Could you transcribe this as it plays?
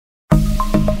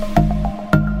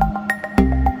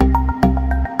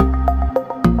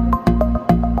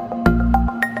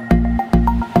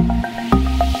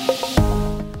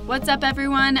What's up,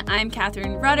 everyone? I'm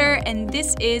Catherine Rudder, and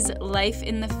this is Life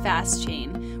in the Fast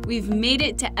Chain. We've made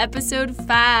it to episode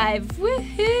 5.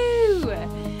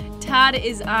 Woohoo! Todd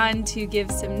is on to give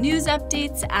some news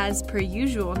updates as per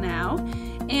usual now.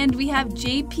 And we have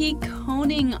JP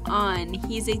Koning on.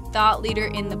 He's a thought leader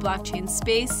in the blockchain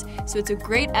space, so it's a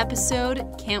great episode.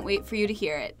 Can't wait for you to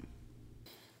hear it.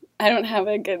 I don't have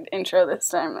a good intro this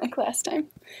time like last time.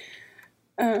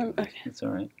 Okay. It's all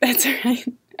right. That's all right.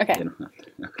 Okay.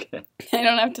 Okay. I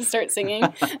don't have to start singing. I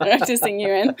don't have to sing you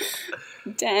in.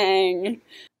 Dang.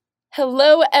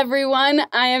 Hello, everyone.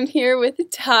 I am here with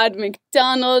Todd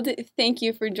McDonald. Thank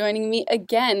you for joining me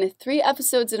again. 3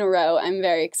 episodes in a row. I'm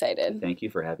very excited. Thank you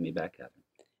for having me back, Catherine.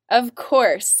 Of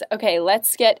course. Okay,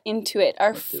 let's get into it.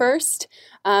 Our first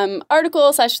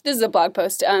article / this is a blog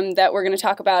post that we're going to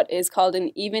talk about is called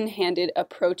An Even-Handed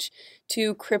Approach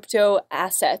to Crypto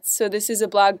Assets. So this is a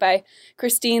blog by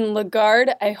Christine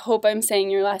Lagarde. I hope I'm saying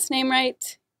your last name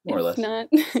right. More or less. If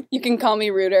not, you can call me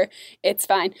Rooter. It's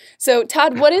fine. So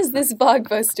Todd, what is this blog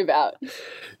post about?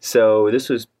 So this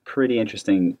was pretty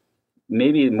interesting.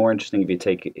 Maybe more interesting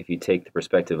if you take the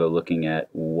perspective of looking at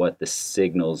what the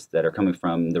signals that are coming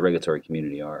from the regulatory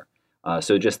community are.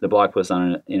 So just the blog post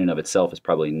in and of itself is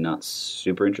probably not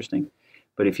super interesting,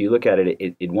 but if you look at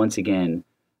it, it once again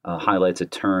highlights a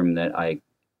term that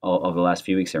over the last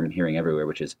few weeks I'm hearing everywhere,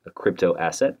 which is a crypto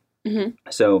asset. Mm-hmm.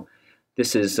 So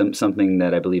this is something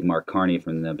that I believe Mark Carney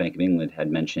from the Bank of England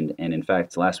had mentioned, and in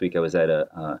fact, last week I was at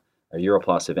a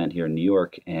Europlus event here in New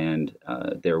York, and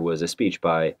there was a speech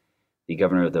by the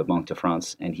governor of the Banque de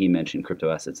France, and he mentioned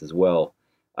crypto assets as well.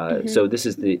 So this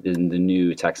is the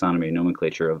new taxonomy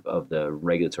nomenclature of the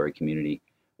regulatory community.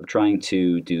 We're trying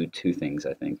to do 2 things,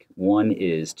 I think. One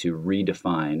is to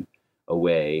redefine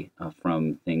away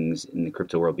from things in the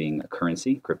crypto world being a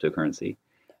currency, cryptocurrency.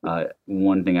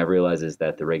 One thing I've realized is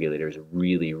that the regulators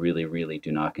really, really, really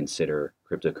do not consider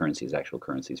cryptocurrencies actual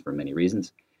currencies for many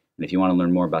reasons. And if you want to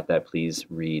learn more about that, please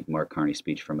read Mark Carney's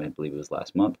speech from, I believe it was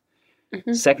last month.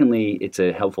 Mm-hmm. Secondly, it's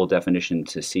a helpful definition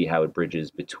to see how it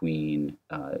bridges between,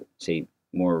 say,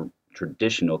 more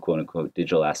traditional, quote-unquote,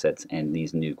 digital assets and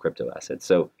these new crypto assets.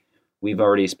 So we've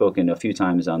already spoken a few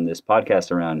times on this podcast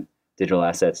around digital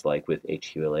assets, like with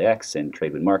HQLAX and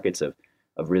Trade with Markets, of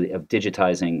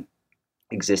digitizing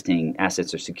existing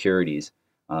assets or securities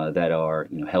that are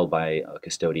held by a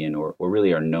custodian or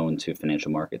really are known to financial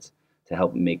markets to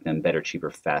help make them better, cheaper,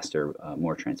 faster,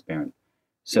 more transparent.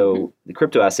 So the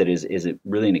crypto asset is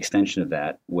really an extension of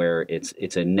that, where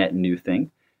it's a net new thing.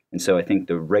 And so I think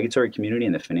the regulatory community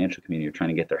and the financial community are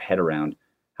trying to get their head around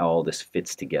how all this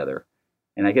fits together.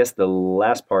 And I guess the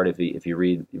last part, if you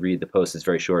read the post, is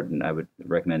very short, and I would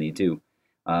recommend that you do.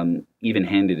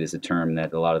 Even-handed is a term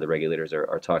that a lot of the regulators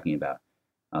are talking about.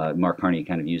 Mark Carney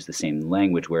kind of used the same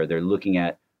language where they're looking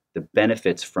at the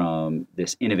benefits from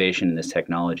this innovation and this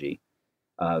technology.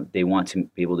 They want to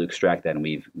be able to extract that, and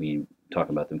we talk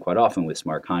about them quite often with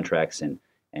smart contracts and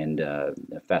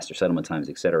faster settlement times,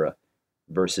 et cetera,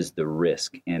 versus the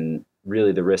risk. And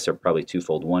really the risks are probably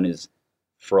twofold. One is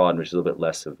fraud, which is a little bit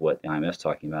less of what the IMF's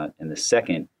talking about. And the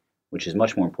second, which is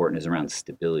much more important, is around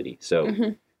stability. So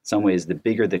in some ways, the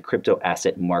bigger the crypto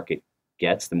asset market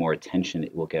gets, the more attention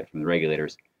it will get from the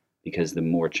regulators, because the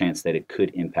more chance that it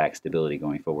could impact stability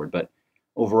going forward. But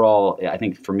overall, I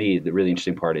think for me, the really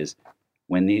interesting part is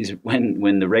when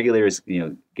the regulators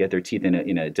get their teeth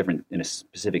in a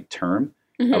specific term,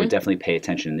 I would definitely pay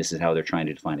attention. This is how they're trying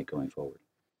to define it going forward.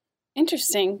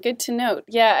 Interesting. Good to note.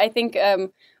 Yeah, I think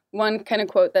one kind of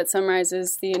quote that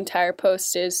summarizes the entire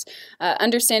post is,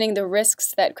 understanding the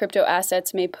risks that crypto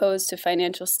assets may pose to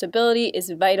financial stability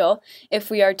is vital if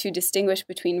we are to distinguish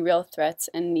between real threats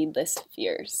and needless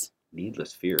fears.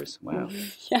 Needless fears. Wow.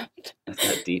 Yeah. That's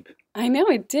that deep. I know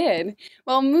it did.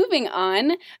 Well, moving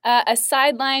on, a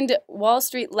sidelined Wall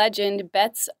Street legend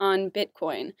bets on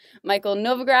Bitcoin. Michael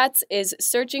Novogratz is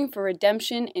searching for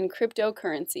redemption in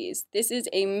cryptocurrencies. This is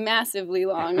a massively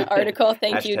long article.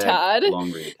 Thank you, Todd.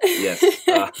 Long read. Yes.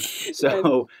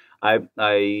 So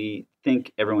I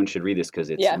think everyone should read this because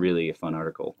it's really a fun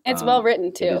article. It's well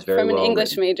written, too. From an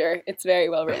English major, it's very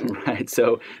well written. Right.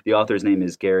 So the author's name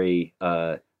is Gary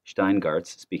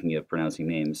Steingartz. Speaking of pronouncing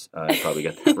names, I probably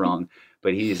got that wrong,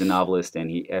 but he's a novelist, and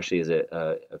he actually has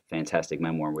a fantastic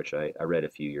memoir, which I read a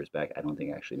few years back. I don't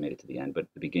think I actually made it to the end, but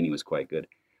the beginning was quite good.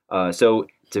 So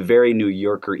it's a very New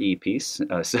Yorker-y piece,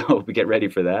 so get ready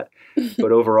for that.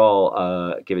 But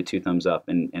overall, give it 2 thumbs up.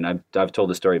 And I've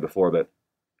told the story before, but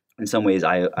in some ways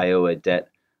I owe a debt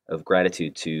of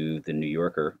gratitude to the New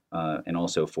Yorker, and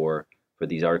also for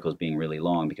these articles being really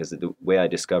long, because the way I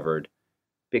discovered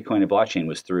Bitcoin and blockchain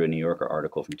was through a New Yorker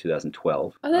article from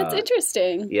 2012. Oh, that's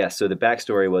interesting. Yeah, so the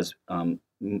backstory was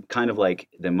kind of like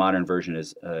the modern version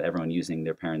is everyone using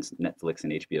their parents' Netflix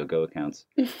and HBO Go accounts.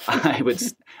 I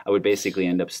would basically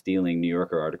end up stealing New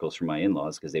Yorker articles from my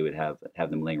in-laws because they would have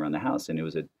them laying around the house, and it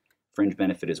was a fringe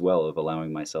benefit as well of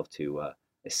allowing myself to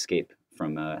escape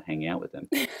from hanging out with them.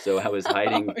 So I was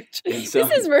hiding in some...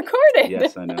 This is recorded.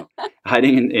 Yes, I know.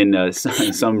 Hiding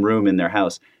in some room in their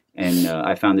house. And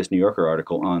I found this New Yorker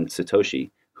article on Satoshi.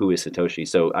 Who is Satoshi?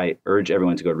 So I urge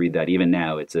everyone to go read that. Even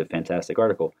now, it's a fantastic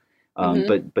article.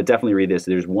 But definitely read this.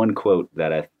 There's one quote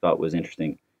that I thought was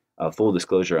interesting. Full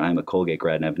disclosure, I'm a Colgate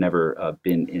grad, and I've never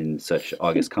been in such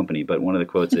august company. But one of the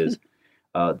quotes is,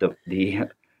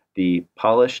 the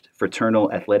polished,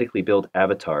 fraternal, athletically built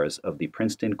avatars of the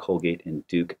Princeton, Colgate, and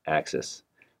Duke axis,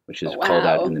 which is called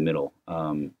out in the middle.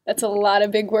 That's a lot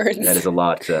of big words. That is a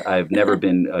lot. I've never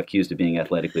been accused of being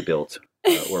athletically built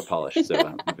or polished, so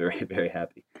I'm very, very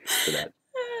happy for that.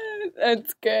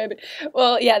 That's good.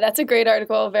 Well, yeah, that's a great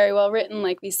article. Very well written.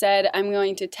 Like we said, I'm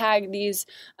going to tag these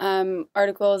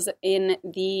articles in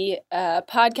the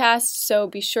podcast, so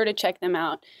be sure to check them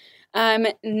out.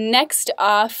 Next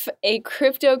off, a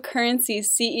cryptocurrency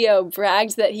CEO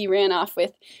bragged that he ran off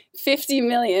with 50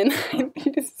 million.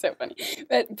 This is so funny.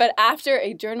 But after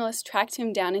a journalist tracked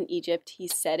him down in Egypt, he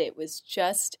said it was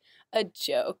just a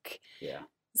joke. Yeah.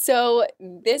 So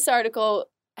this article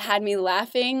had me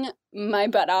laughing my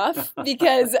butt off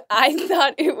because I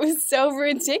thought it was so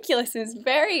ridiculous. It's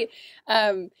very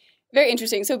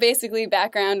interesting. So basically,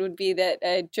 background would be that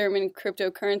a German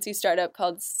cryptocurrency startup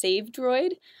called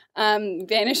SaveDroid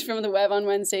vanished from the web on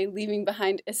Wednesday, leaving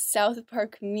behind a South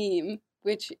Park meme,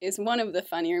 which is one of the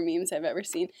funnier memes I've ever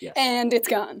seen. Yes. And it's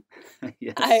gone.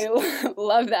 Yes. I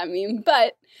love that meme.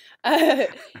 But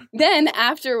then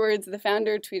afterwards, the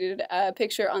founder tweeted a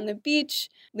picture on the beach,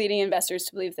 leading investors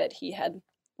to believe that he had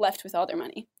left with all their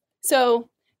money. So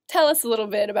tell us a little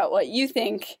bit about what you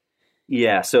think.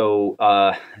 Yeah, so,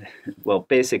 well,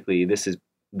 basically, this is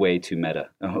way too meta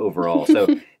overall. So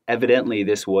evidently,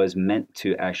 this was meant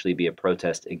to actually be a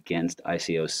protest against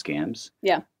ICO scams.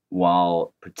 Yeah.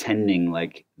 While pretending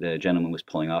like the gentleman was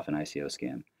pulling off an ICO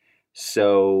scam.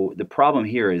 So the problem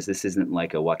here is this isn't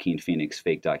like a Joaquin Phoenix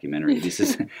fake documentary. This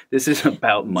is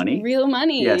about money. It's real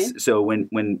money. Yes. So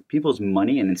when people's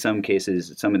money, and in some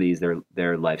cases, some of these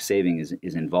their life saving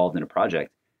is involved in a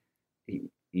project,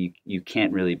 you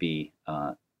can't really be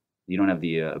you don't have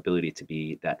the ability to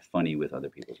be that funny with other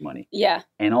people's money. Yeah.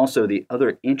 And also the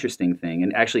other interesting thing,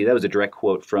 and actually that was a direct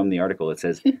quote from the article. It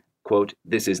says, quote,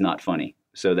 "This is not funny."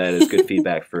 So that is good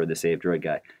feedback for the SaveDroid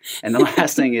guy. And the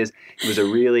last thing is, it was a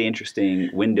really interesting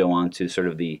window onto sort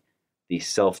of the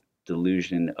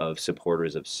self-delusion of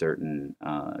supporters of certain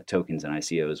tokens and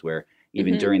ICOs, where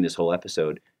even during this whole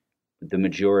episode, the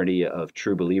majority of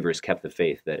true believers kept the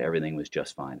faith that everything was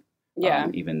just fine. Yeah.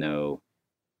 Even though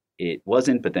it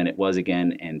wasn't, but then it was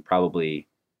again, and probably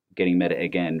getting meta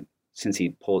again. Since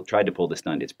he tried to pull the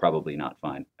stunt, it's probably not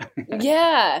fine.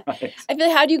 Yeah. Right. I feel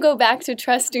like, how do you go back to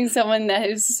trusting someone that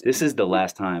is... This is the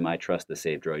last time I trust the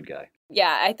SaveDroid guy.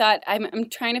 Yeah, I thought, I'm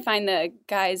trying to find the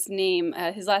guy's name.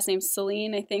 His last name's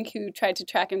Celine, I think, who tried to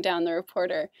track him down, the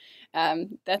reporter.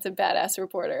 That's a badass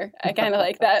reporter. I kind of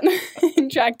like that.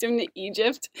 Tracked him to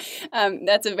Egypt.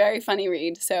 That's a very funny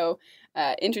read. So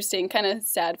interesting, kind of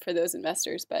sad for those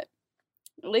investors, but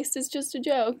at least it's just a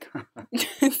joke.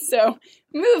 So,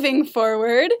 moving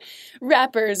forward,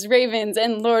 rappers, Ravens,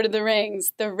 and Lord of the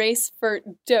Rings, the race for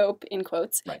dope, in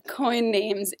quotes, right, coin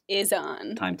names is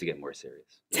on. Time to get more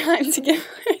serious. Time to get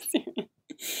more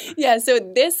serious. Yeah, so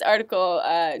this article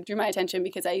drew my attention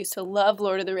because I used to love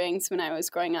Lord of the Rings when I was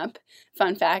growing up.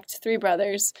 Fun fact, 3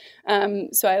 brothers.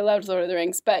 So I loved Lord of the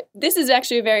Rings. But this is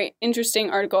actually a very interesting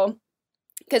article,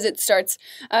 because it starts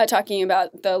talking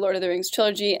about the Lord of the Rings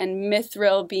trilogy and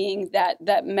Mithril being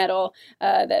that metal,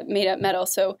 that made-up metal.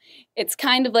 So it's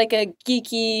kind of like a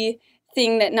geeky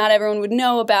thing that not everyone would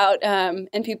know about,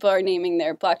 and people are naming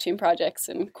their blockchain projects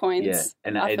and coins.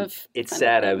 Yeah, and it's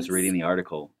sad. I was reading the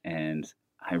article, and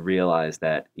I realized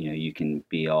that you can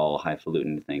be all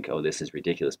highfalutin and think, oh, this is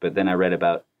ridiculous. But then I read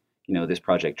about this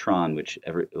project Tron, which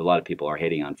a lot of people are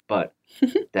hating on, but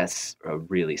that's a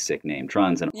really sick name.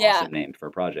 Tron's an awesome name for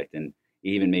a project, and it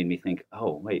even made me think,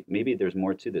 oh, wait, maybe there's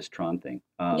more to this Tron thing.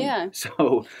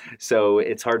 So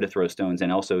it's hard to throw stones,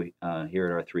 and also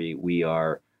here at R3, we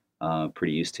are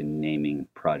pretty used to naming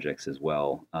projects as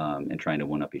well, and trying to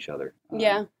one up each other.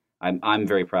 I'm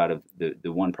very proud of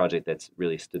the one project that's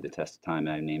really stood the test of time,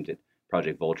 and I named it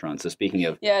Project Voltron. So speaking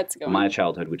of my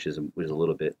childhood, which was a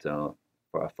little bit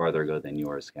farther ago than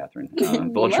yours, Catherine.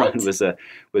 Voltron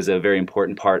was a very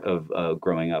important part of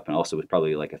growing up, and also was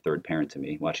probably like a third parent to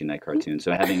me watching that cartoon.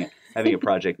 So having a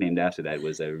project named after that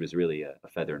was really a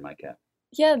feather in my cap.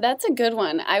 Yeah, that's a good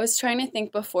one. I was trying to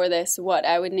think before this what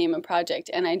I would name a project,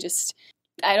 and I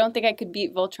don't think I could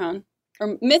beat Voltron.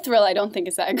 Or Mithril, I don't think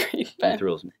is that great. But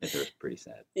Mithril's pretty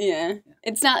sad. Yeah.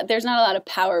 It's not. There's not a lot of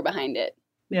power behind it.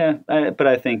 Yeah, but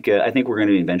I think we're going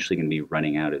to eventually going to be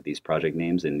running out of these project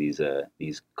names and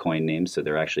these coin names, so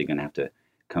they're actually going to have to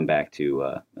come back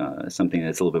to something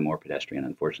that's a little bit more pedestrian,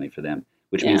 unfortunately for them,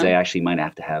 which means they actually might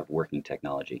have to have working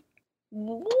technology.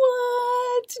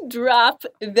 What? Drop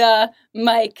the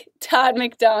mic. Todd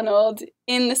McDonald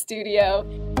in the studio.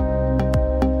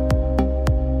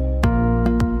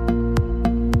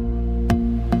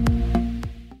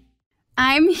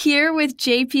 I'm here with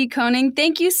JP Koning.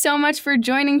 Thank you so much for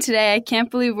joining today. I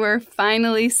can't believe we're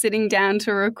finally sitting down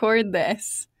to record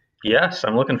this. Yes,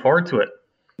 I'm looking forward to it.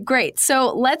 Great.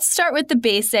 So let's start with the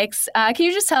basics. Can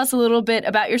you just tell us a little bit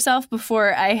about yourself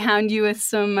before I hound you with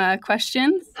some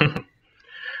questions?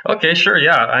 Okay, sure.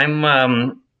 Yeah,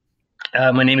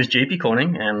 my name is JP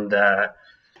Koning, and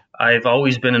I've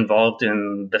always been involved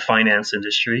in the finance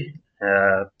industry.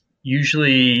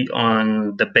 Usually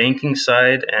on the banking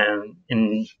side and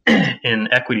in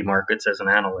equity markets as an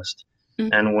analyst. Mm-hmm.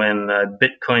 And when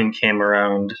Bitcoin came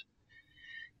around,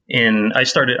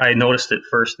 I noticed it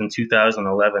first in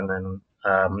 2011, and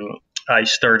I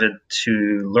started to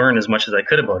learn as much as I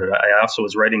could about it. I also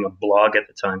was writing a blog at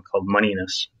the time called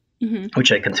Moneyness, mm-hmm.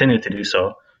 which I continued to do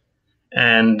so.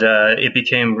 And it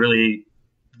became really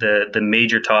the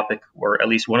major topic, or at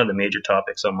least one of the major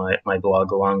topics on my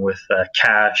blog, along with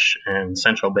cash and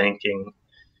central banking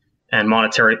and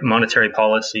monetary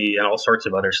policy and all sorts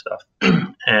of other stuff.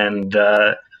 And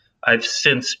I've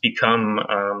since become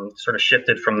sort of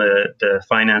shifted from the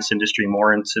finance industry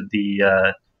more into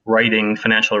the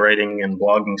financial writing and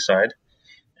blogging side.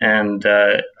 And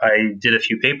I did a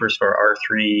few papers for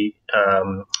R3,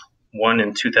 one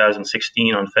in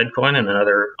 2016 on FedCoin, and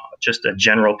another just a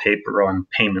general paper on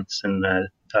payments in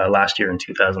last year in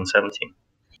 2017.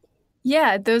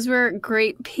 Yeah, those were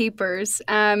great papers.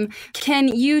 Can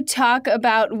you talk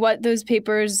about what those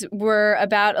papers were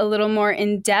about a little more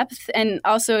in depth? And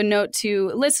also a note to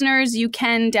listeners, you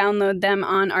can download them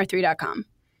on r3.com.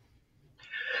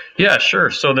 Yeah,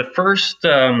 sure. So the first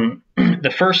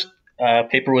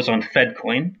paper was on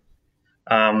FedCoin.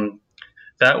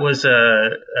 That was a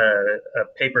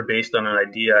paper based on an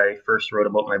idea I first wrote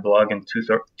about my blog in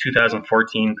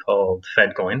 2014 called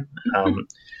FedCoin.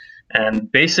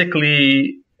 And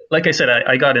basically, like I said,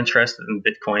 I got interested in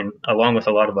Bitcoin along with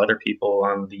a lot of other people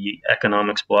on the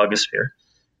economics blogosphere.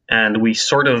 And we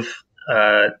sort of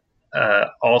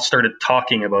all started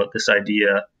talking about this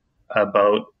idea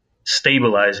about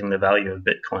stabilizing the value of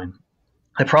Bitcoin.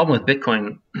 The problem with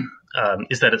Bitcoin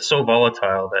is that it's so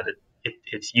volatile that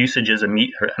its usage as an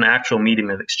actual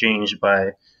medium of exchange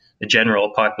by the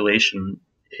general population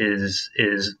is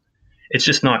it's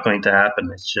just not going to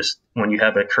happen. It's just when you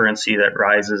have a currency that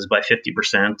rises by 50%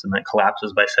 and that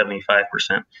collapses by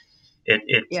 75%,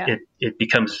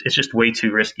 it's just way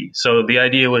too risky. So the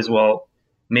idea was, well,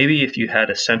 maybe if you had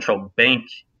a central bank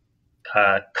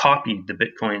copy the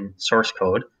Bitcoin source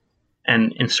code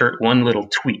and insert one little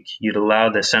tweak, you'd allow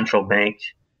the central bank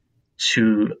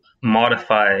to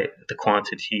modify the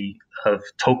quantity of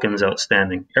tokens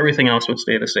outstanding. Everything else would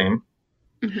stay the same.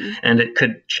 Mm-hmm. And it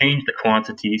could change the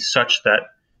quantity such that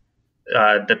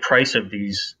the price of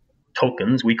these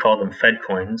tokens, we call them Fed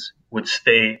coins, would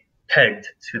stay pegged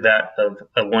to that of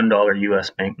a $1 US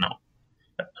banknote.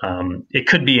 It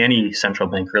could be any central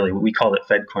bank, really. We call it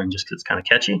Fed coin just because it's kind of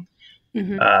catchy.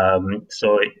 Mm-hmm.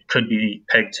 So it could be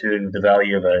pegged to the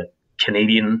value of a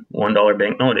Canadian $1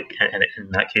 banknote, and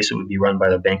in that case, it would be run by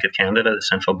the Bank of Canada, the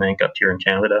central bank up here in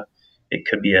Canada. It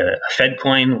could be a Fed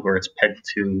coin where it's pegged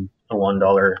to a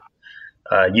 $1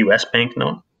 US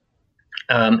banknote.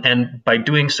 And by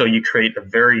doing so, you create a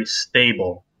very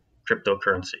stable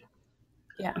cryptocurrency.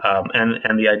 Yeah.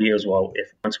 And the idea is, well,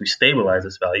 if once we stabilize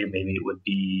this value, maybe it would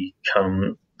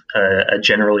become a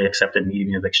generally accepted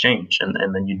medium of exchange, and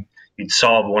then you'd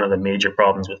solve one of the major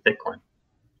problems with Bitcoin.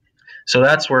 So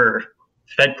that's where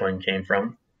FedCoin came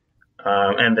from.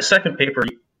 And the second paper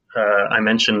I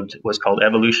mentioned was called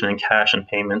Evolution in Cash and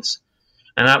Payments.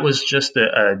 And that was just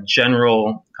a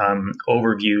general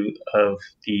overview of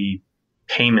the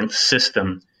payment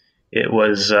system. It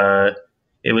was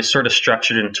sort of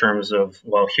structured in terms of,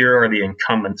 well, here are the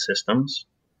incumbent systems,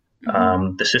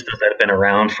 the systems that have been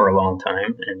around for a long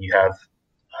time. And you have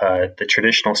the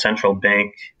traditional central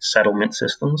bank settlement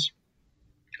systems.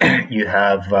 You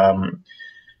have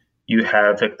You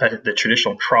have the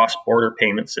traditional cross-border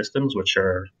payment systems, which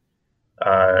are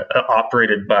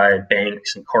operated by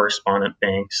banks and correspondent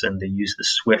banks, and they use the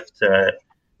SWIFT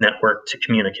network to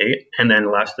communicate. And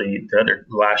then lastly, the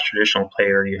last traditional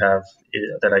player you have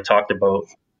that I talked about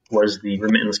was the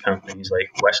remittance companies like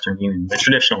Western Union, the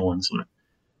traditional ones.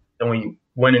 And we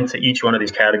went into each one of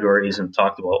these categories and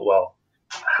talked about, well,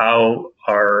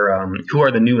 who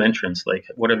are the new entrants? Like,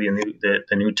 what are the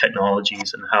new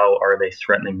technologies, and how are they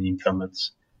threatening the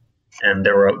incumbents? And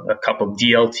there were a couple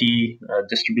DLT,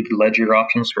 distributed ledger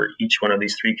options for each one of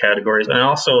these three categories. And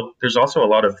there's also a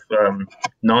lot of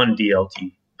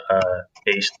non-DLT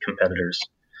based competitors.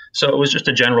 So it was just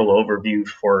a general overview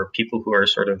for people who are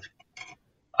sort of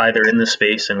either in the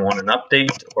space and want an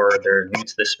update, or they're new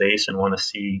to the space and want to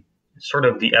see sort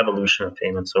of the evolution of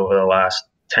payments over the last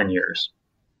 10 years.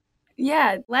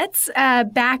 Yeah, let's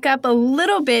back up a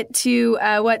little bit to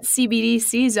what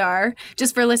CBDCs are,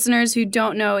 just for listeners who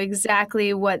don't know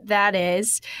exactly what that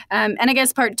is. And I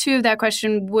guess part two of that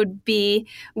question would be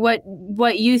what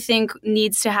you think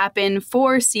needs to happen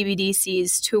for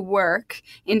CBDCs to work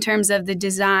in terms of the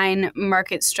design,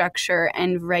 market structure,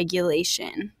 and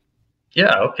regulation.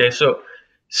 Yeah, okay. So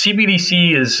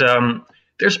CBDC is...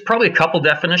 there's probably a couple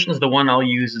definitions. The one I'll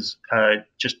use is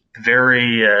just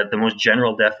the most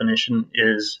general definition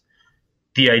is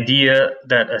the idea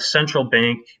that a central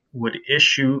bank would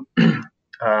issue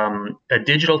a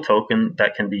digital token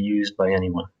that can be used by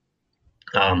anyone.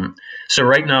 So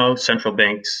right now, central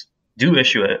banks do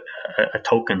issue a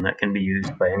token that can be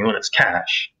used by anyone. It's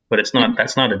cash, but that's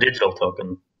not a digital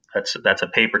token. That's a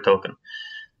paper token.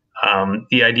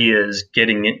 The idea is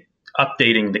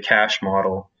updating the cash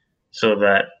model so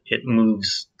that it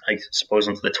moves, I suppose,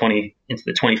 into the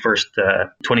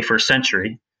 21st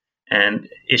century, and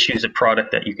issues a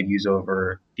product that you could use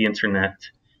over the internet,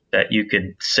 that you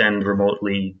could send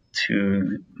remotely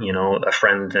to, a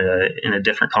friend in a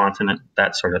different continent,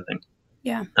 that sort of thing.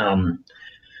 Yeah.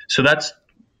 So that's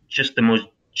just the most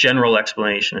general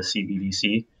explanation of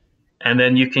CBDC, and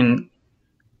then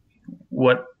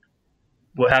what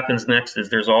happens next is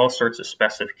there's all sorts of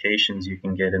specifications you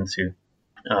can get into.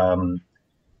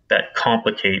 That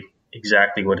complicate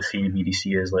exactly what a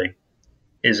CBDC is. Like,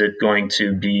 is it going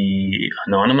to be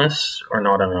anonymous or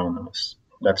not anonymous?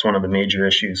 That's one of the major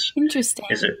issues. Interesting.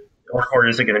 Is it, or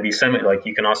is it going to be like,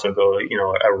 you can also go,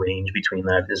 a range between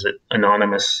that. Is it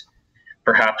anonymous?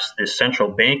 Perhaps the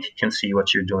central bank can see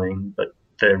what you're doing, but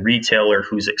the retailer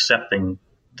who's accepting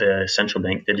the central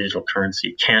bank, the digital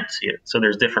currency, can't see it. So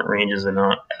there's different ranges of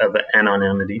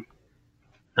anonymity.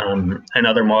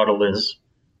 Another model is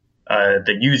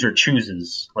the user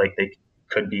chooses. Like, you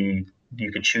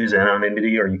could choose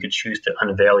anonymity, or you could choose to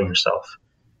unveil yourself.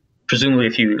 Presumably,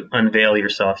 if you unveil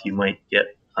yourself, you might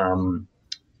get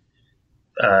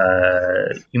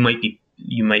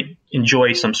you might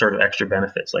enjoy some sort of extra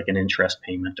benefits, like an interest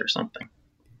payment or something.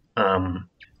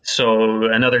 So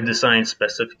another design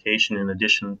specification, in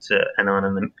addition to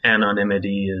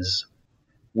anonymity, is,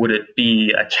 would it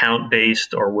be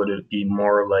account-based, or would it be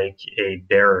more like a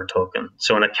bearer token?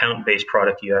 So an account-based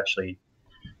product, you actually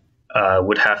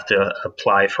would have to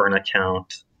apply for an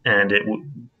account, and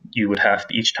you would have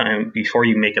to, each time before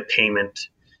you make a payment,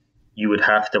 you would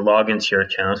have to log into your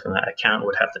account, and that account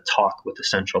would have to talk with the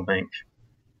central bank.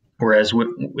 Whereas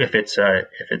if it's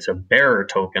a bearer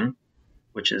token,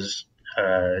 which is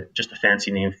just a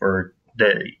fancy name for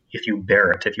if you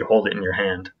bear it, if you hold it in your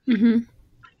hand. Mm-hmm.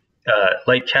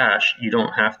 Like cash, you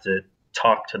don't have to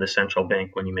talk to the central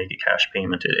bank when you make a cash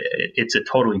payment. It's a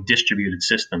totally distributed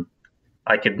system.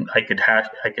 I could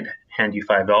hand you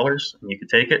 $5 and you could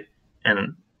take it,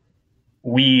 and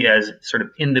we, as sort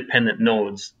of independent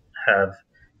nodes, have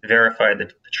verified that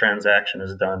the transaction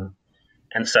is done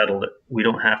and settled it. We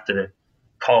don't have to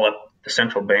call up the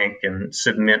central bank and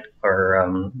submit our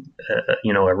a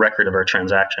record of our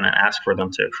transaction and ask for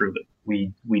them to approve it.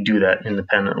 We do that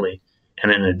independently and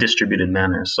in a distributed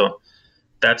manner. So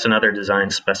that's another design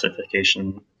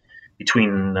specification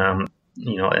between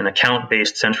an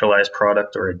account-based centralized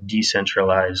product or a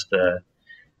decentralized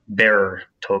bearer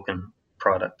token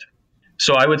product.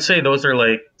 So I would say those are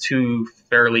like two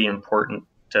fairly important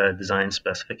design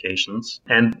specifications,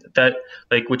 and that,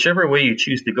 like, whichever way you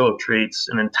choose to go creates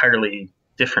an entirely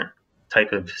different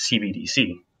type of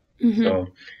CBDC. Mm-hmm. So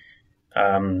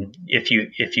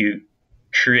if you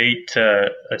create a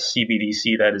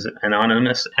CBDC that is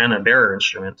anonymous and a bearer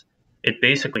instrument, it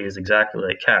basically is exactly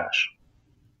like cash.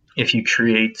 If you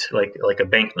create like a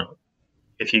banknote,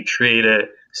 if you create a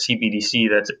CBDC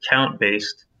that's account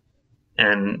based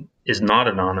and is not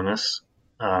anonymous,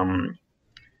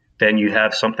 then you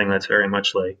have something that's very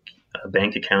much like a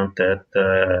bank account at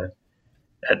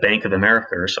Bank of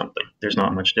America or something. There's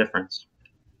not much difference.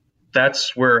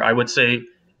 That's where I would say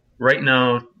right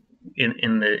now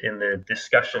in the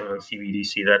discussion on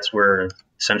CBDC, that's where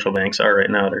central banks are right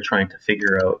now. They're trying to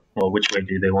figure out, well, which way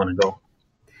do they want to go?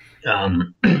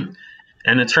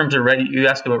 And in terms of you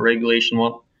asked about regulation.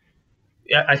 Well,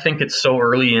 yeah, I think it's so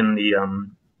early in the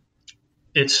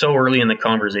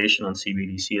conversation on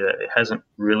CBDC that it hasn't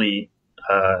really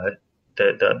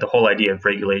the whole idea of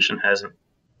regulation hasn't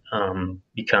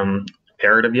become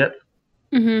imperative yet.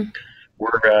 Mm-hmm.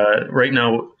 We're right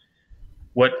now,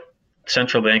 what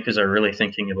central bankers are really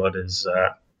thinking about is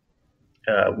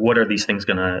what are these things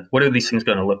gonna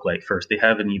look like first? They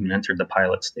haven't even entered the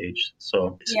pilot stage,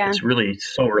 so it's really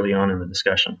so early on in the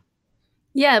discussion.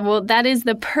 Yeah, well, that is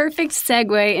the perfect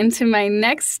segue into my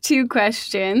next two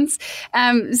questions.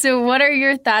 So what are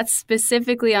your thoughts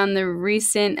specifically on the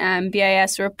recent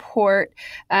BIS report,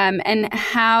 and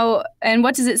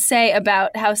what does it say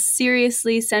about how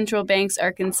seriously central banks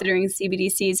are considering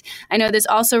CBDCs? I know this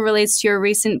also relates to your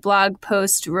recent blog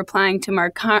post replying to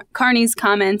Mark Carney's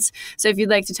comments. So if you'd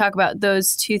like to talk about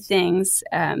those two things,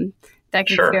 that can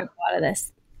clear up a lot of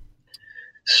this.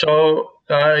 So,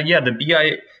 the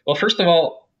BIS. Well, first of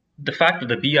all, the fact that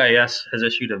the BIS has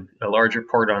issued a large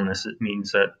report on this, it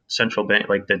means that central bank,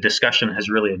 like the discussion has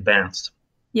really advanced.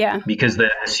 Yeah. Because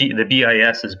the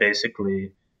BIS is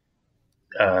basically,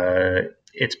 the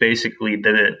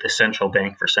central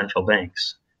bank for central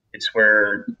banks. It's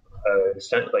where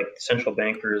central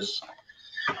bankers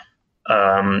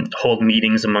hold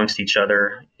meetings amongst each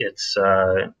other. It's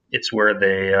where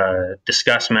they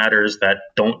discuss matters that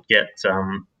don't get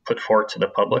put forward to the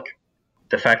public.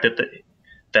 The fact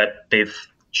that they've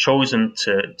chosen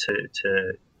to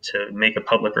make a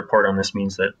public report on this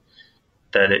means that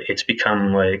it's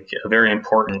become like a very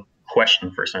important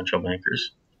question for central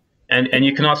bankers. And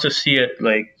you can also see it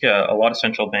like a lot of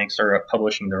central banks are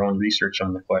publishing their own research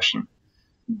on the question.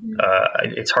 Mm-hmm.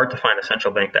 It's hard to find a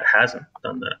central bank that hasn't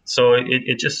done that. So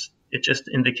it just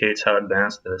indicates how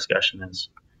advanced the discussion is.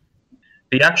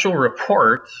 The actual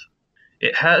report,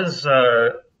 it has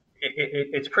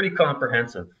it's pretty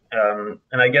comprehensive,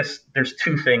 and I guess there's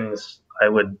two things I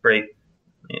would break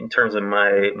in terms of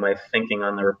my thinking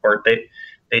on the report.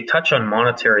 They touch on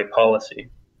monetary policy,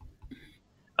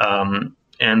 and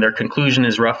their conclusion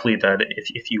is roughly that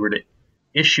if you were to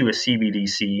issue a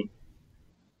CBDC,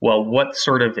 well, what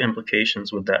sort of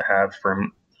implications would that have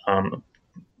from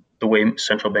the way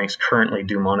central banks currently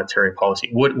do monetary policy?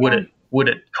 Would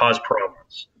it cause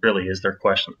problems? Really, is their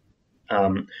question.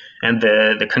 And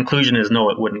the conclusion is no,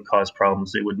 it wouldn't cause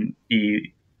problems. It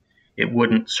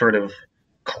wouldn't sort of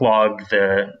clog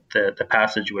the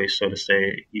passageway, so to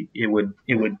say. It would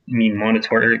mean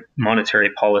monetary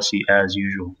policy as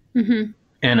usual. Mm-hmm.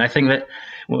 And I think that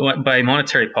by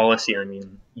monetary policy, I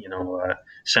mean,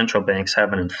 central banks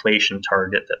have an inflation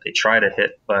target that they try to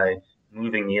hit by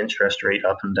moving the interest rate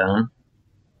up and down.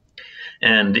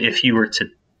 And if you were to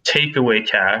take away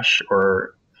cash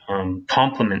or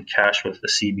complement cash with the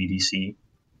CBDC,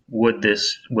 would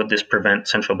this prevent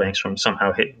central banks from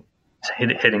somehow hitting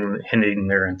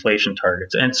their inflation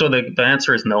targets? And so the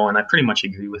answer is no, and I pretty much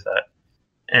agree with that.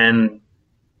 And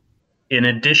in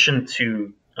addition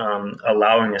to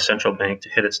allowing a central bank to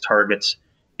hit its targets,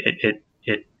 it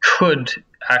could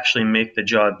actually make the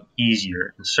job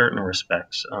easier in certain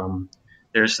respects.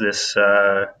 There's this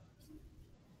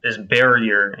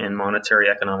barrier in monetary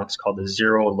economics called the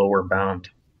zero lower bound.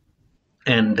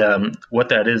 And what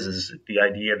that is the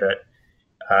idea that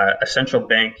a central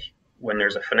bank, when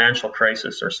there's a financial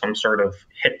crisis or some sort of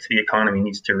hit to the economy,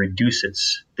 needs to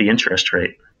reduce the interest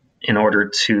rate in order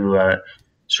to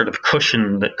sort of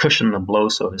cushion the blow,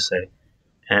 so to say.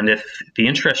 And if the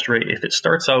interest rate, if it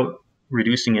starts out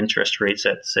reducing interest rates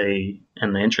at, say,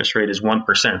 and the interest rate is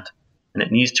 1%, and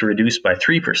it needs to reduce by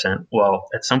 3%, well,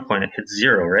 at some point it hits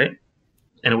zero, right?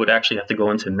 And it would actually have to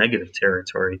go into negative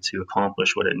territory to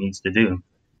accomplish what it needs to do.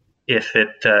 If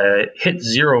it hits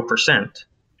 0%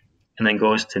 and then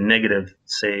goes to negative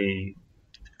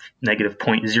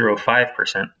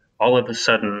 0.05%, all of a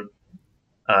sudden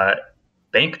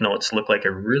banknotes look like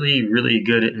a really, really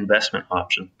good investment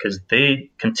option because they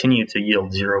continue to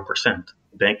yield 0%.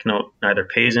 The banknote neither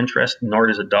pays interest nor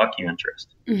does it dock you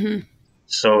interest. Mm-hmm.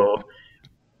 So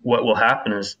what will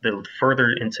happen is they'll further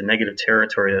into negative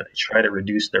territory that they try to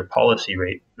reduce their policy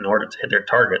rate in order to hit their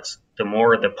targets. The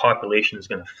more the population is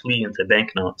going to flee into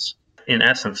banknotes, in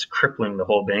essence, crippling the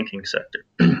whole banking sector.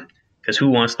 Because who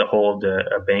wants to hold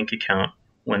a bank account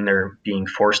when they're being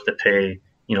forced to pay,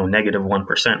 negative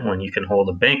 1% when you can hold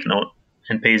a banknote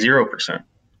and pay 0%?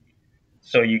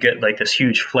 So you get like this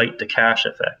huge flight to cash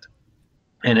effect,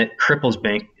 and it cripples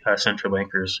central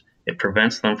bankers. It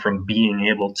prevents them from being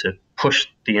able to push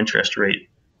the interest rate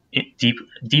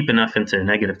deep enough into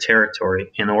negative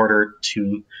territory in order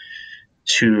to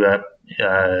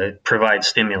provide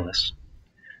stimulus.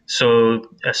 So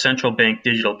a central bank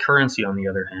digital currency, on the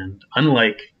other hand,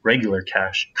 unlike regular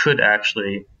cash, could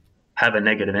actually have a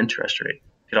negative interest rate.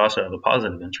 It could also have a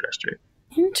positive interest rate.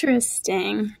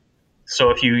 Interesting.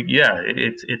 So if you,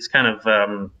 it's kind of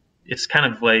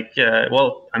like,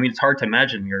 well, I mean, it's hard to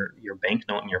imagine your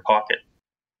banknote in your pocket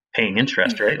paying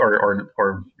interest, right? Or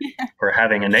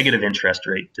having a negative interest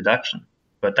rate deduction.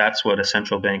 But that's what a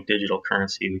central bank digital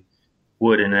currency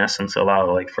would, in essence,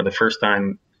 allow. Like for the first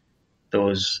time,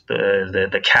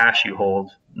 the cash you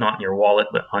hold, not in your wallet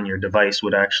but on your device,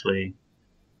 would actually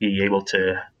be able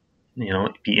to,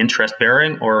 be interest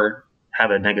bearing or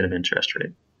have a negative interest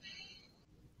rate.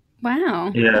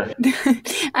 Wow. Yeah.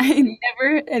 I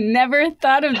never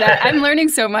thought of that. I'm learning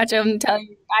so much. I'm telling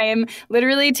you, I am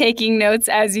literally taking notes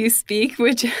as you speak,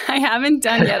 which I haven't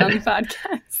done yet on the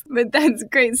podcast, but that's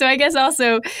great. So I guess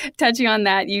also touching on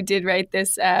that, you did write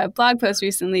this blog post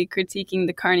recently critiquing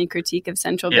the Carney critique of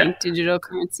central bank digital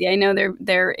currency. I know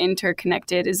they're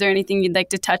interconnected. Is there anything you'd like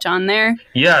to touch on there?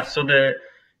 Yeah. So the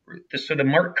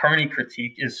Mark Carney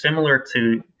critique is similar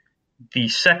to the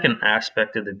second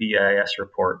aspect of the BIS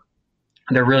report.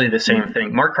 They're really the same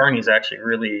thing. Mark Carney is actually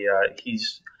really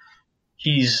he's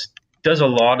does a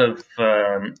lot of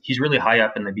he's really high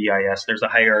up in the BIS. There's a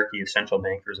hierarchy of central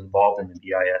bankers involved in the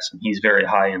BIS, and he's very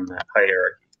high in that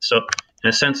hierarchy. So in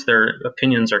a sense, their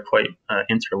opinions are quite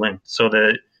interlinked. So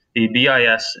the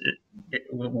BIS,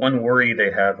 one worry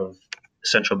they have of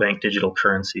central bank digital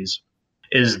currencies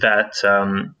is that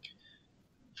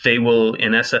they will,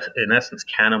 in essence,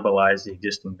 cannibalize the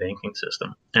existing banking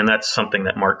system. And that's something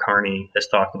that Mark Carney has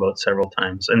talked about several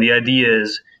times. And the idea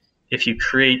is, if you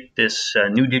create this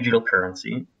new digital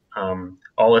currency,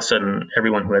 all of a sudden,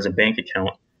 everyone who has a bank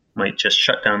account might just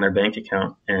shut down their bank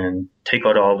account and take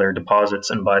out all their deposits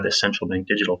and buy this central bank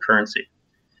digital currency.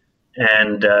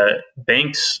 And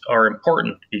banks are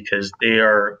important because they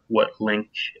are what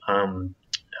link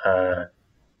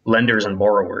lenders and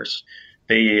borrowers.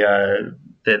 The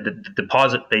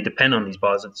deposit, they depend on these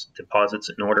deposits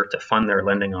in order to fund their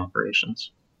lending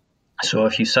operations. So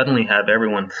if you suddenly have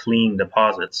everyone fleeing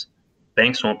deposits,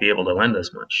 banks won't be able to lend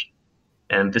as much.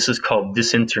 And this is called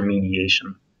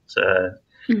disintermediation.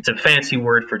 It's a fancy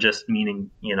word for just meaning,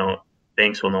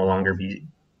 banks will no longer be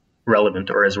relevant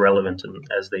or as relevant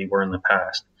as they were in the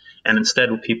past. And instead,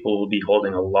 people will be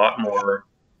holding a lot more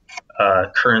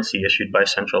currency issued by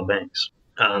central banks.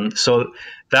 So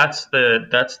that's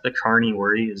the Carney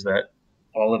worry, is that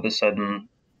all of a sudden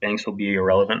banks will be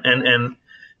irrelevant, and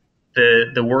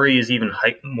the worry is even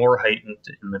more heightened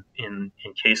in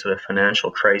case of a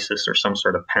financial crisis or some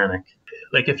sort of panic.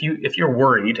 Like if you're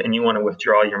worried and you want to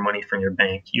withdraw your money from your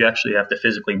bank, you actually have to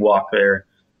physically walk there.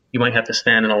 You might have to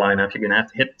stand in a lineup. You're going to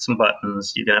have to hit some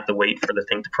buttons. You're going to have to wait for the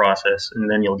thing to process, and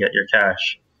then you'll get your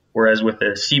cash. Whereas with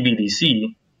a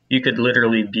CBDC, you could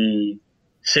literally be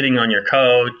sitting on your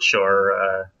couch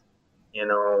or,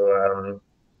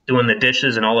 doing the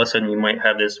dishes, and all of a sudden you might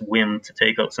have this whim to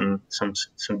take out some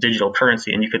digital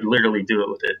currency, and you could literally do it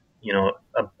with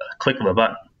a click of a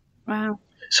button. Wow.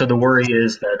 So the worry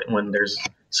is that when there's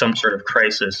some sort of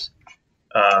crisis,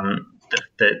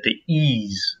 the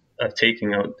ease of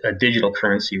taking out a digital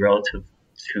currency relative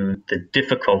to the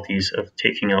difficulties of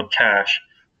taking out cash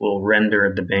will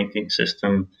render the banking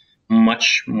system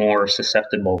much more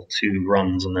susceptible to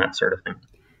runs and that sort of thing.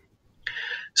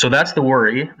 So that's the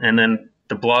worry. And then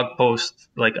the blog post,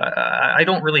 like I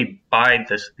don't really buy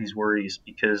these worries,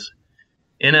 because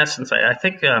in essence, I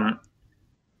think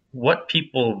what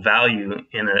people value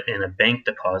in a bank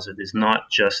deposit is not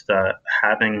just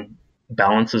having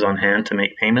balances on hand to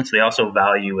make payments. They also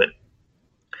value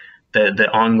the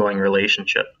ongoing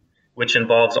relationship, which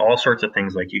involves all sorts of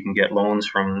things. Like you can get loans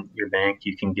from your bank,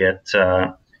 you can get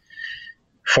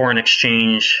foreign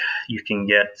exchange, you can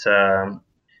get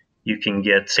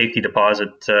safety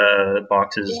deposit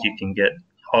boxes, you can get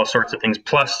all sorts of things.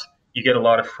 Plus, you get a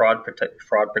lot of fraud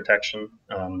protection.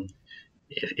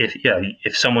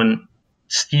 If someone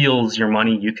steals your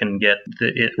money, you can get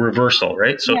it reversal,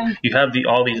 right? So you have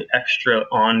all these extra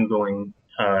ongoing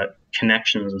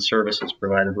connections and services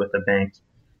provided with a bank.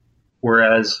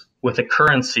 Whereas with a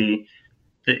currency,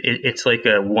 it's like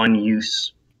a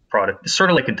one-use product. It's sort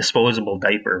of like a disposable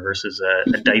diaper versus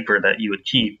a diaper that you would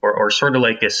keep, or sort of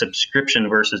like a subscription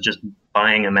versus just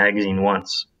buying a magazine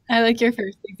once. I like your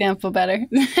first example better.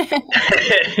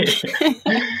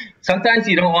 sometimes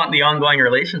you don't want the ongoing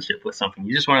relationship with something.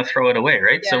 You just want to throw it away,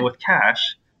 right? Yeah. So with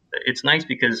cash, it's nice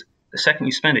because the second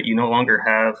you spend it, you no longer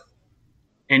have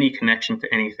any connection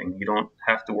to anything. You don't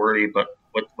have to worry about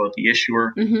the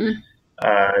issuer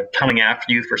coming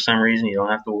after you for some reason. You don't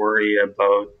have to worry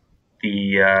about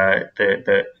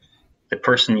the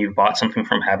person you bought something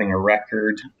from having a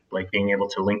record, like being able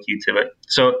to link you to it.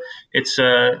 So it's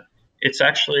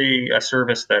actually a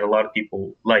service that a lot of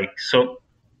people like. So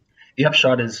the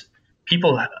upshot is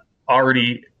people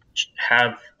already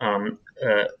have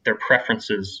their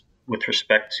preferences with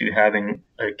respect to having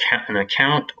an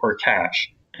account or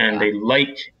cash, and they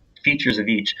like features of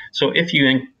each. So if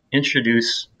you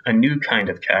introduce a new kind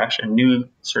of cash, a new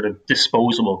sort of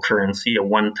disposable currency, a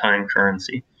one-time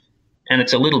currency, and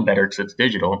it's a little better because it's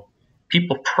digital,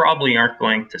 people probably aren't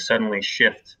going to suddenly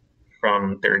shift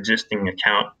from their existing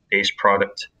account-based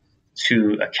product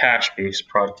to a cash-based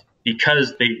product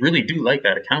because they really do like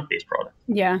that account-based product.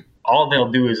 Yeah. All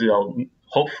they'll do is they'll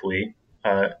hopefully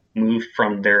move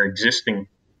from their existing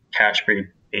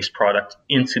cash-based product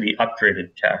into the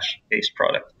upgraded cash-based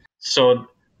product. So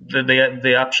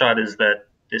the upshot is that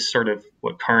this sort of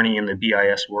what Carney and the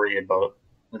BIS worry about,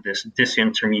 this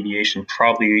disintermediation,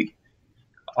 probably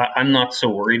I'm not so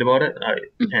worried about it.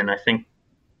 And I think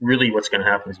really what's going to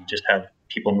happen is you just have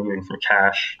people moving from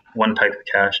cash, one type of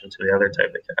cash, into the other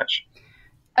type of cash.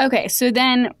 Okay, so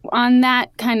then on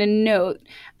that kind of note,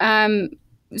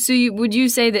 would you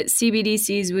say that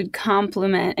CBDCs would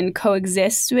complement and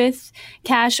coexist with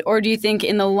cash, or do you think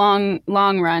in the long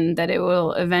run that it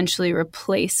will eventually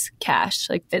replace cash,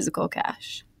 like physical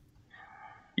cash?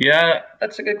 Yeah,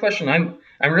 that's a good question. I'm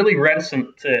really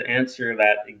reticent to answer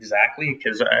that exactly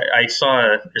because I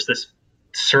saw there's this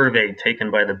survey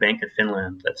taken by the Bank of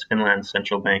Finland, that's Finland's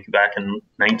central bank, back in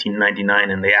 1999,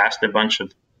 and they asked a bunch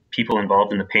of people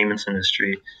involved in the payments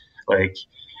industry, like,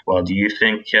 well, do you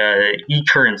think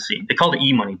e-currency, they called it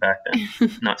e-money back then,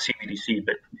 not CBDC,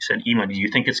 but they said e-money, do you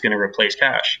think it's going to replace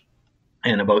cash?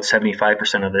 And about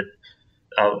 75%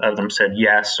 of them said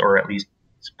yes, or at least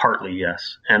partly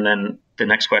yes. And then the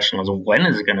next question was, when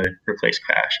is it going to replace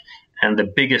cash? And the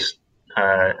biggest,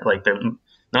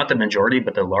 not the majority,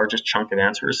 but the largest chunk of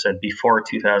answers said before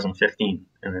 2015.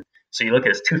 And so you look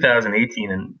at it's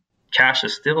 2018 and cash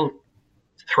is still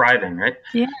thriving, right?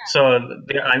 Yeah. So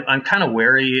I'm kind of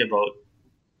wary about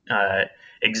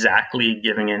exactly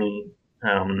giving any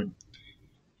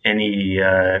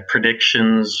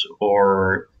predictions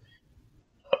or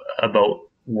about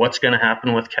what's going to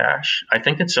happen with cash. I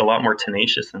think it's a lot more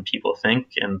tenacious than people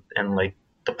think, and like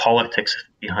the politics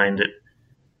behind it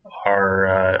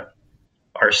are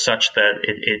such that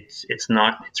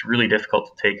it's really difficult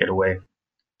to take it away.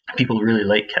 People really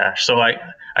like cash, so I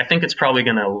think it's probably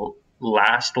going to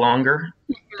last longer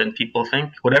than people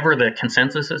think. Whatever the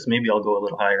consensus is, maybe I'll go a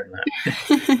little higher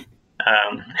than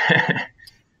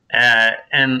that.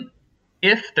 And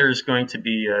if there's going to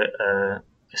be a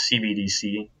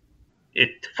CBDC,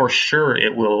 for sure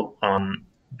it will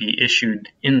be issued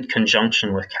in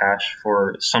conjunction with cash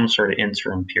for some sort of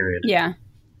interim period. Yeah.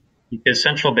 Because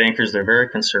central bankers, they're very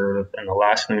conservative, and the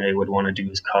last thing they would want to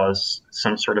do is cause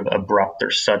some sort of abrupt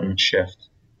or sudden shift.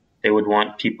 They would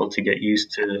want people to get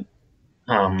used to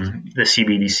the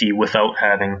CBDC without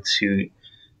having to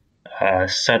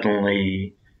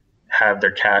suddenly have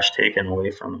their cash taken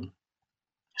away from them.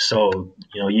 So,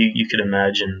 you could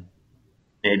imagine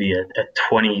maybe a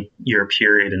 20-year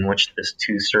period in which this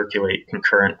two circulate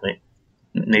concurrently,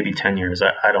 maybe 10 years,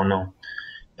 I don't know.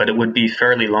 But it would be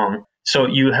fairly long. So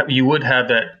you would have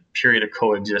that period of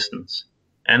coexistence.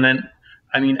 And then,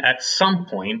 at some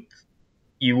point,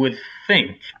 you would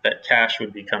think that cash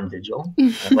would become digital.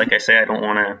 Like I say, I don't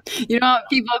want to... You don't want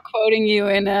people quoting you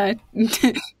in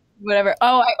whatever.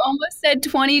 Oh, I almost said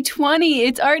 2020.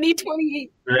 It's already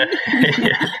 28.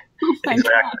 Yeah. Oh my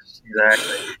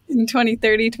Exactly. In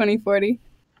 2030, 2040.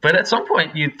 But at some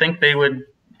point, you'd think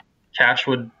cash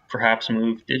would perhaps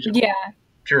move digital. Yeah.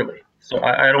 Purely. So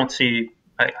I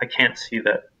can't see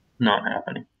that not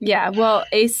happening. Yeah, well,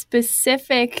 a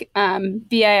specific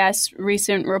BIS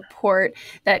recent report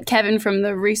that Kevin from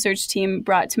the research team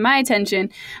brought to my attention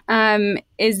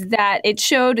is that it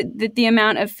showed that the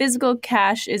amount of physical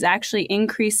cash is actually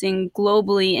increasing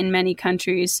globally in many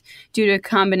countries due to a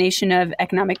combination of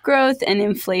economic growth and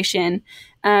inflation.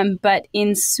 But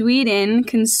in Sweden,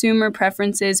 consumer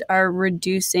preferences are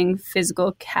reducing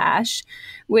physical cash,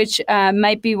 which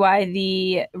might be why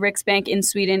the Riksbank in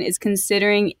Sweden is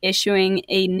considering issuing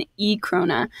an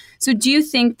e-krona. So do you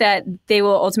think that they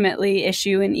will ultimately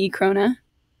issue an e-krona?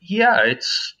 Yeah,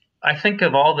 I think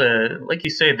of all like you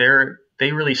say, they're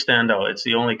they really stand out. It's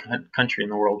the only country in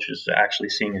the world which is actually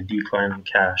seeing a decline in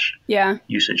cash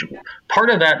usage. Part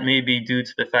of that may be due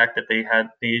to the fact that they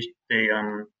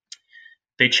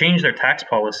changed their tax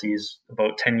policies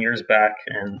about 10 years back,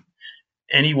 and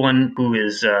anyone who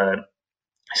is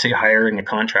say hiring a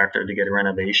contractor to get a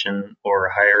renovation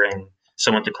or hiring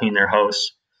someone to clean their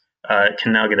house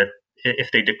can now get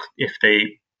if they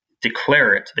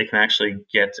declare it, they can actually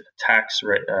get a tax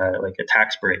like a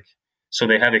tax break. So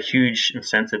they have a huge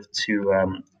incentive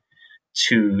to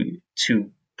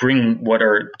bring what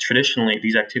are traditionally,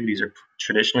 these activities are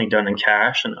traditionally done in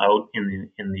cash and out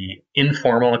in the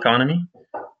informal economy.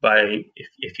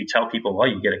 If you tell people, well,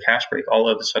 you get a cash break, all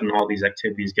of a sudden all these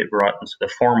activities get brought into the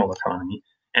formal economy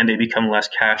and they become less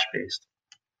cash based.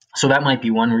 So that might be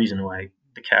one reason why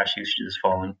the cash usage is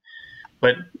falling.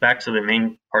 But back to the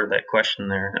main part of that question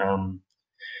there,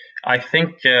 I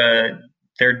think they're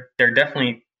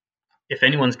definitely, if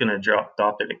anyone's going to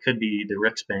adopt it, it could be the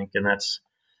Riksbank, and that's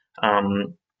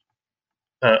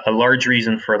a large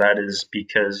reason for that is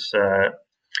because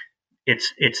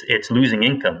it's losing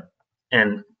income,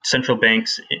 and central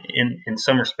banks, in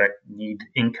some respect, need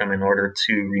income in order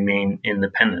to remain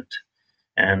independent.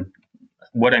 And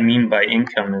what I mean by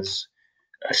income is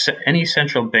any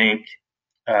central bank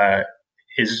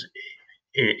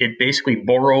it basically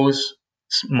borrows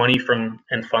money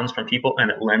and funds from people, and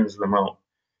it lends them out.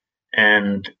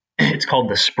 And it's called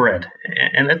the spread.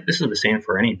 And this is the same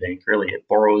for any bank, really. It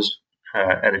borrows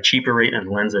at a cheaper rate and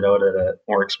lends it out at a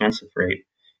more expensive rate.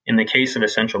 In the case of a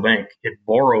central bank, it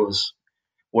borrows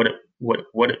what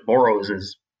it borrows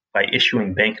is by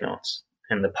issuing banknotes,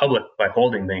 and the public, by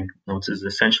holding banknotes, is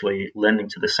essentially lending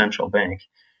to the central bank.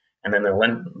 And then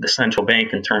the central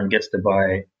bank in turn gets to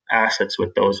buy assets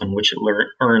with those on which it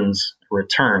earns a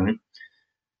return.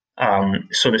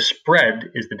 So the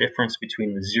spread is the difference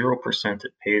between the 0%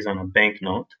 it pays on a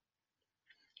banknote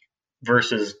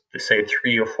versus the, say,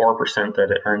 3 or 4%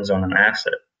 that it earns on an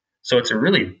asset. So it's a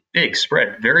really big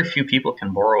spread. Very few people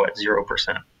can borrow at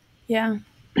 0%. Yeah.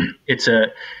 It's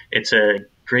a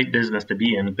great business to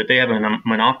be in, but they have a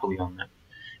monopoly on that.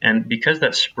 And because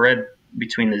that spread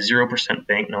between the 0%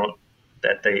 banknote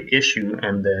that they issue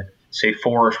and the, say,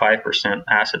 4 or 5%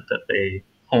 asset that they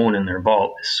own in their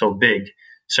vault is so big,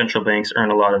 central banks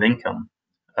earn a lot of income,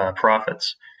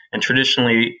 profits. And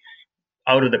traditionally,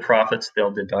 out of the profits,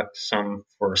 they'll deduct some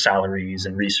for salaries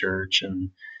and research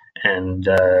and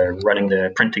running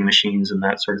the printing machines and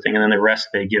that sort of thing. And then the rest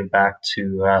they give back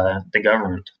to the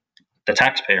government, the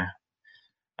taxpayer.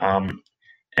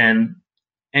 And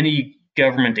any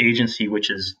government agency which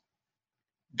is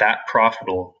that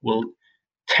profitable will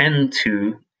tend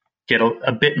to get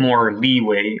a bit more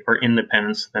leeway or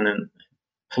independence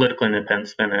political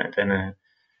independence than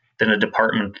a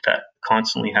department that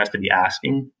constantly has to be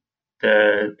asking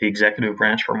the executive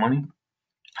branch for money.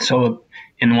 So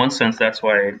in one sense, that's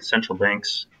why central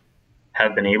banks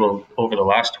have been able, over the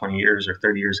last 20 years or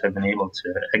 30 years, have been able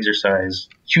to exercise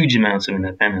huge amounts of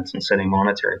independence in setting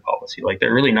monetary policy. Like,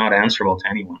 they're really not answerable to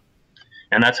anyone.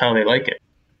 And that's how they like it.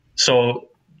 So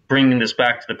bringing this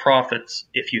back to the profits,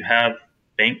 if you have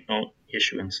banknote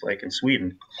issuance like in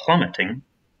Sweden plummeting,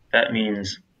 that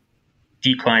means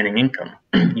declining income.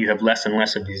 You have less and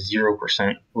less of these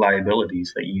 0%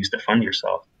 liabilities that you use to fund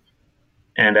yourself.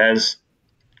 And as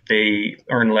they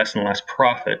earn less and less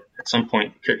profit, at some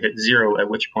point could hit zero, at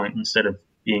which point, instead of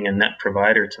being a net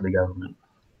provider to the government,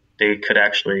 they could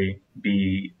actually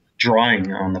be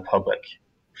drawing on the public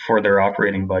for their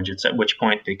operating budgets, at which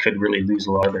point they could really lose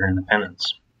a lot of their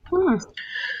independence.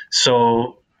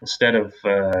 So instead of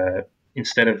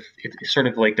it's sort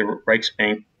of like the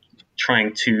Riksbank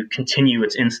trying to continue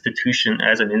its institution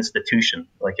as an institution,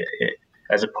 like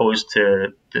as opposed to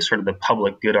the sort of the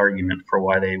public good argument for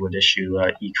why they would issue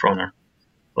e-kroner.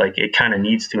 Like, it kind of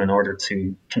needs to in order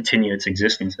to continue its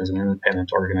existence as an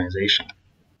independent organization.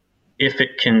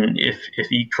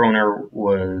 If e-kroner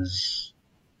was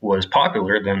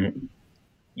popular, then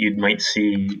you might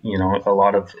see, a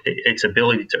lot of its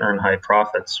ability to earn high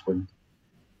profits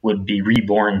would be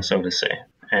reborn, so to say.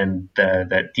 And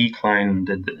that decline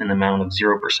in the amount of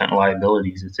 0%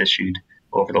 liabilities it's issued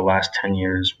over the last 10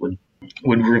 years would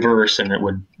reverse, and it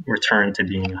would return to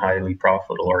being a highly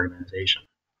profitable organization.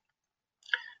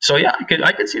 So yeah,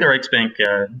 I could see the Riksbank.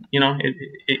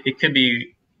 It could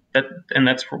be that, and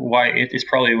that's why it is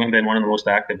probably been one of the most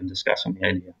active in discussing the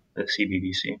idea of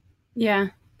CBDC. Yeah.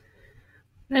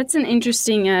 That's an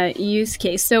interesting use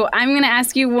case. So I'm going to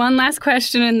ask you one last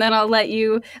question, and then I'll let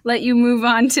you move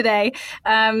on today.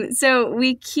 So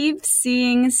we keep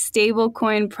seeing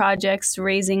stablecoin projects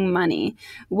raising money.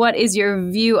 What is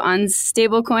your view on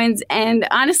stablecoins? And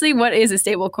honestly, what is a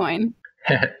stablecoin?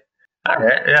 All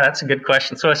right. Yeah, that's a good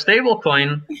question. So a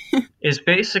stablecoin is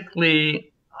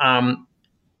basically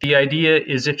the idea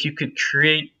is if you could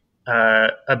create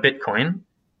a Bitcoin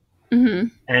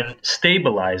and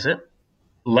stabilize it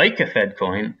like a Fed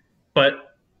coin,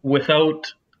 but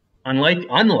without,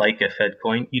 unlike a Fed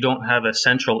coin, you don't have a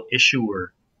central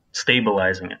issuer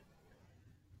stabilizing it.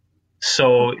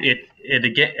 So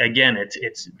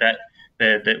it's that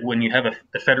when you have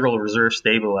the Federal Reserve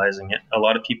stabilizing it, a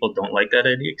lot of people don't like that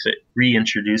idea because it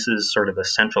reintroduces sort of a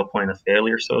central point of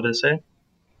failure, so to say.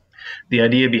 The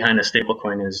idea behind a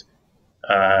stablecoin is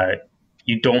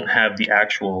you don't have the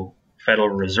actual Federal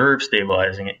Reserve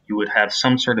stabilizing it. You would have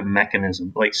some sort of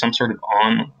mechanism, like some sort of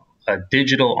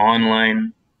digital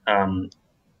online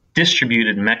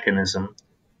distributed mechanism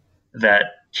that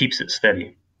keeps it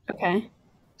steady. Okay.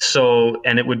 So,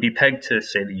 and it would be pegged to,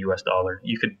 say, the US dollar.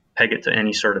 You could peg it to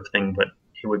any sort of thing, but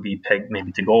it would be pegged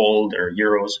maybe to gold or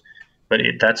euros. But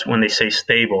that's when they say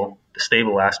stable. The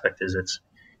stable aspect is it's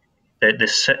that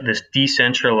this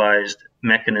decentralized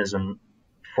mechanism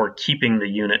for keeping the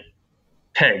unit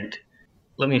pegged.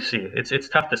 Let me see. It's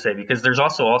tough to say because there's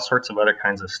also all sorts of other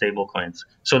kinds of stable coins.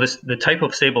 So the type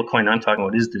of stable coin I'm talking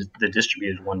about is the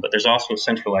distributed one, but there's also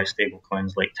centralized stable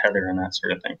coins like Tether and that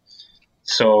sort of thing.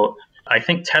 So I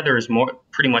think Tether is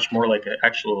pretty much more like it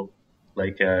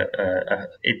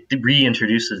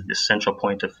reintroduces this central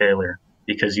point of failure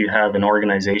because you have an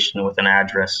organization with an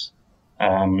address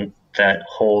that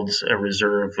holds a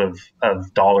reserve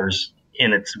of dollars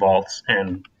in its vaults,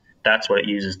 and that's what it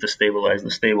uses to stabilize the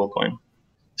stable coin.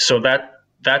 So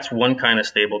that's one kind of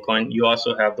stable coin. You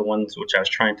also have the ones which I was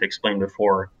trying to explain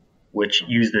before, which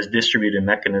use this distributed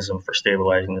mechanism for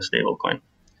stabilizing the stable coin.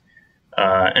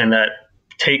 And that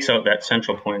takes out that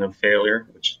central point of failure,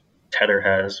 which Tether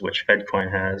has, which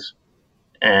FedCoin has.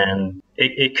 And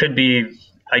it could be,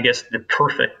 I guess, the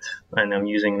perfect, and I'm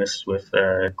using this with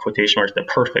quotation marks, the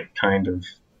perfect kind of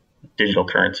digital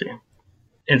currency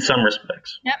in some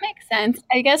respects. That makes sense.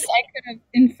 I guess I could have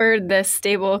inferred the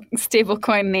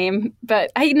stablecoin name,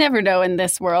 but I never know in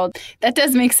this world. That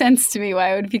does make sense to me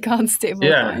why it would be called stablecoin.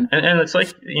 Yeah, and it's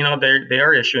like, they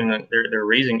are issuing, they're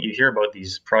raising, you hear about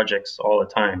these projects all the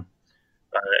time,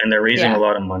 and they're raising a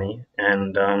lot of money.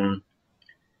 And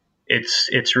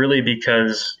it's really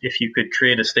because if you could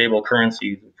create a stable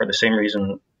currency for the same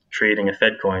reason creating a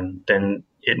Fed coin, then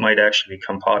it might actually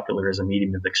become popular as a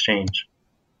medium of exchange.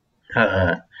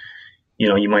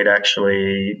 You might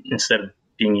actually, instead of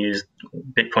being used,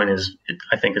 Bitcoin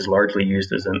I think is largely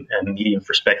used as a medium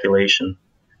for speculation.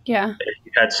 Yeah. If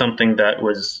you had something that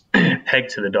was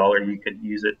pegged to the dollar, you could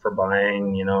use it for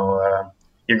buying, your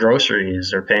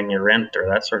groceries or paying your rent or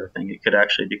that sort of thing. It could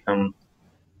actually become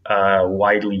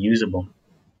widely usable.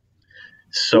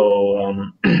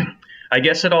 So I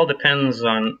guess it all depends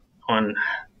on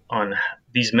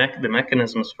the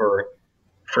mechanisms for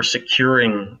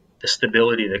securing the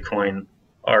stability of the coin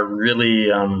are really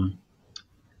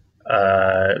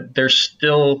they're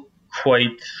still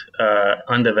quite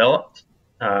undeveloped.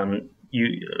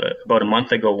 About a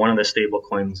month ago, one of the stable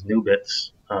coins,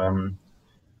 Nubits,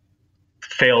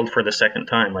 failed for the second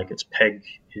time. Like it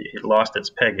lost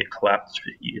its peg. It collapsed.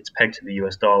 It's pegged to the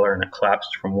US dollar, and it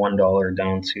collapsed from $1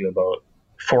 down to about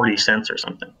 40 cents or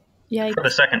something. Yeah, for the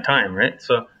second time, right?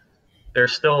 So they're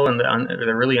still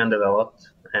they're really undeveloped,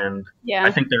 and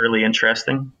I think they're really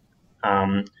interesting.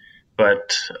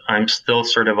 But I'm still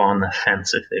sort of on the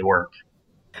fence if they work.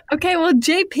 Okay, well,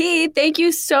 JP, thank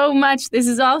you so much. This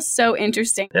is all so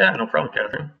interesting. Yeah, no problem,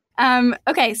 Catherine.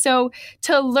 Okay, so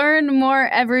to learn more,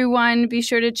 everyone, be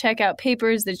sure to check out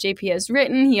papers that JP has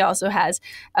written. He also has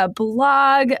a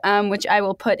blog, which I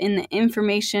will put in the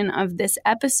information of this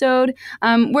episode.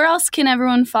 Where else can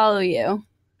everyone follow you?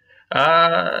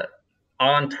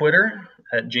 On Twitter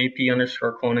at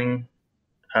JP_cloning.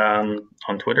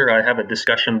 On Twitter, I have a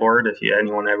discussion board if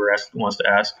anyone ever wants to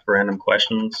ask random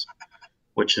questions,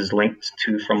 which is linked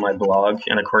to from my blog,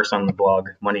 and of course on the blog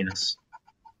Moneyness.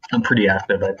 I'm pretty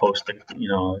active. I post 5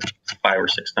 or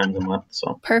 6 times a month.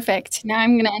 So perfect. Now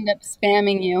I'm going to end up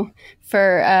spamming you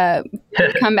for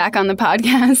come back on the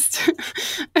podcast.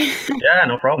 Yeah,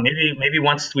 no problem. Maybe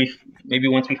once we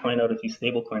find out if these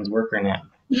stable coins work or not.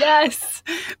 Yes,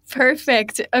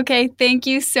 perfect. Okay, thank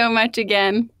you so much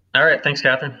again. All right, thanks,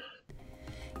 Catherine.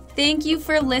 Thank you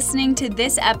for listening to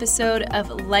this episode of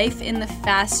Life in the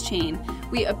Fast Chain.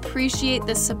 We appreciate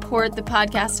the support the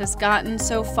podcast has gotten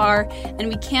so far, and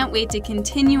we can't wait to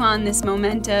continue on this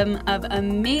momentum of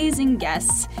amazing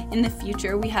guests in the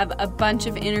future. We have a bunch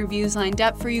of interviews lined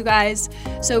up for you guys,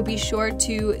 so be sure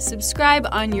to subscribe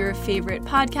on your favorite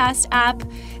podcast app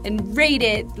and rate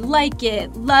it, like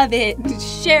it, love it,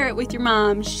 share it with your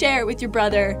mom, share it with your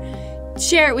brother,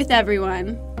 share it with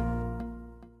everyone.